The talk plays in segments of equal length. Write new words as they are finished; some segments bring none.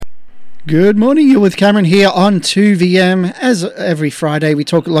Good morning, you're with Cameron here on 2VM. As every Friday, we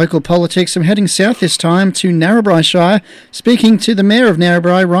talk local politics. I'm heading south this time to Narrabri, Shire, speaking to the Mayor of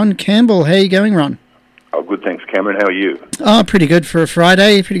Narrabri, Ron Campbell. How are you going, Ron? Oh, good, thanks, Cameron. How are you? Oh, pretty good for a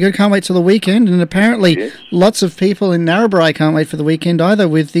Friday. Pretty good. Can't wait till the weekend. And apparently lots of people in Narrabri can't wait for the weekend either,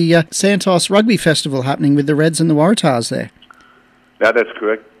 with the Santos Rugby Festival happening with the Reds and the Waratahs there. No, that's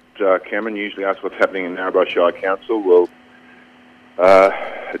correct, Cameron. Usually ask what's happening in Narrabri Shire Council. Well,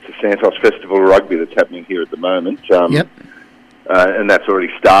 it's the Santos Festival of Rugby that's happening here at the moment. And that's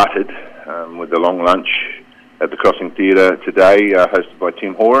already started with the long lunch at the Crossing Theatre today, hosted by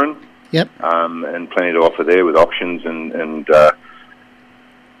Tim Horan. And plenty to offer there with auctions and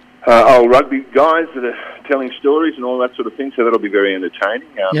old rugby guys that are telling stories and all that sort of thing. So that'll be very entertaining.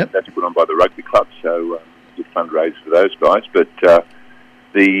 That's put on by the rugby club, so good fundraiser for those guys. But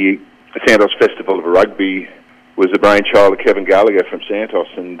the Santos Festival of Rugby was the brainchild of Kevin Gallagher from Santos,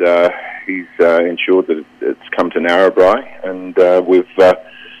 and he's ensured that it's come to Narrabri. And we've,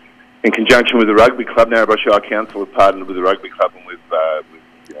 in conjunction with the rugby club, Narrabri Shire Council have partnered with the rugby club, and we've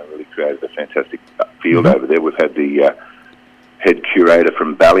really created a fantastic field over there. We've had the head curator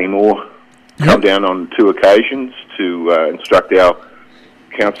from Ballymore come down on 2 occasions to instruct our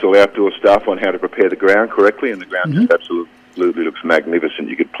council outdoor staff on how to prepare the ground correctly, and the ground just absolutely looks magnificent.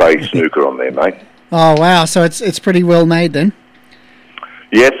 You could play snooker on there, mate. Oh, wow. So it's pretty well made then?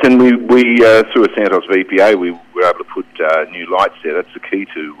 Yes, and we through a Santos VPA, we were able to put new lights there. That's the key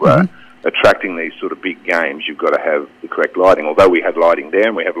to attracting these sort of big games. You've got to have the correct lighting. Although we have lighting there,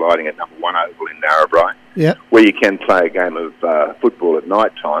 and we have lighting at number 1 Oval in Narrabri, where you can play a game of football at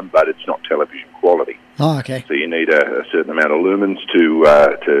night time, but it's not television quality. Oh, okay. So you need a certain amount of lumens to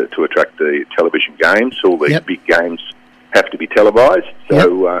attract the television games. All these big games have to be televised.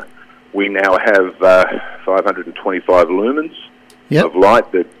 So we now have 525 lumens of light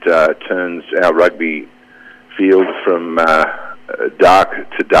that turns our rugby field from dark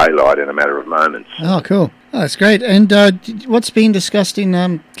to daylight in a matter of moments. Oh, cool. Oh, that's great. And what's been discussed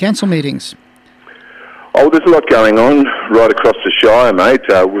in council meetings? Oh, there's a lot going on right across the Shire, mate.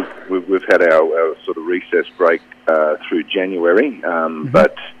 We've had our sort of recess break through January,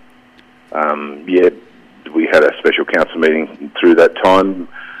 but we had a special council meeting through that time.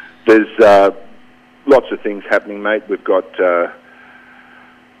 There's lots of things happening, mate. We've got our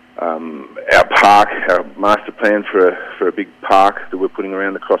park, our master plan for a big park that we're putting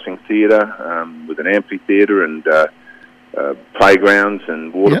around the Crossing Theatre with an amphitheatre and playgrounds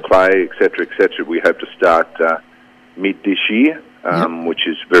and water play, etc., etc. We hope to start mid this year, which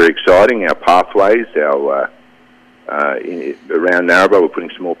is very exciting. Our pathways, around Narrabri, we're putting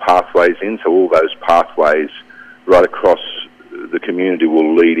some more pathways in, so all those pathways right across the community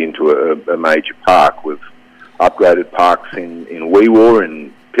will lead into a major park. We've upgraded parks in Wee Waa,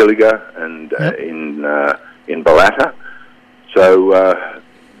 in Pillaga and in Belatta. So,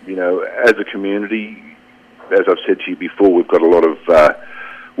 as a community, as I've said to you before, we've got a lot of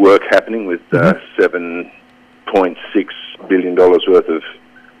work happening with $7.6 billion worth of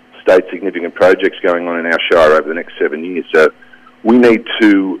state significant projects going on in our Shire over the next 7 years. So we need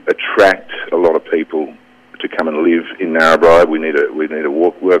to attract a lot of people to come and live in Narrabri. We need a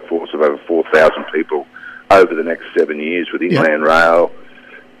workforce of over 4,000 people over the next 7 years with inland rail,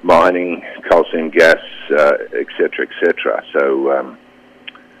 mining, coal seam gas, etc., etc. So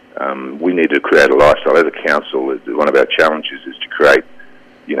we need to create a lifestyle. As a council, one of our challenges is to create,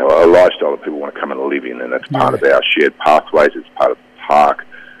 a lifestyle that people want to come and live in, and that's part of our shared pathways. It's part of the park,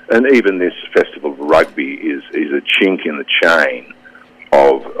 and even this Festival of Rugby is a chink in the chain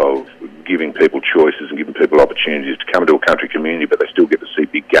of giving people choices and giving people opportunities to come into a country community, but they still get to see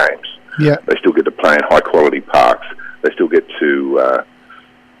big games. They still get to play in high quality parks. They still get to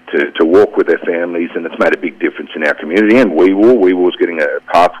walk with their families, and it's made a big difference in our community. And Wee Waa's getting a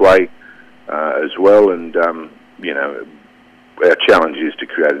pathway as well, and our challenge is to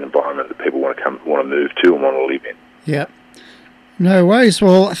create an environment that people want to move to and want to live in. No worries.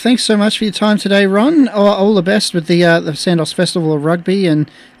 Well, thanks so much for your time today, Ron. All the best with the Santos Festival of Rugby and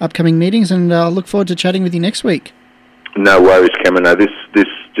upcoming meetings, and I look forward to chatting with you next week. No worries, Cameron. No, this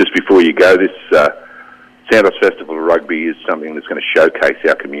just before you go, this Santos Festival of Rugby is something that's going to showcase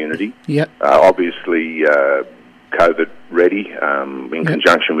our community. Obviously, COVID ready, in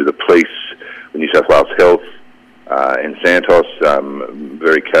conjunction with the police, the New South Wales Health, and Santos,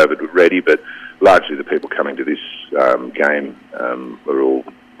 very COVID ready, but largely the people coming to this game are all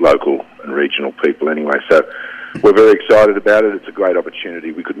local and regional people anyway. So we're very excited about it. It's a great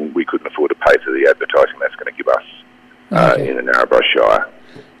opportunity. We couldn't afford to pay for the advertising that's going to give us in the Narrabri Shire.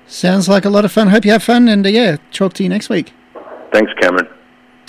 Sounds like a lot of fun. Hope you have fun, and talk to you next week. Thanks, Cameron.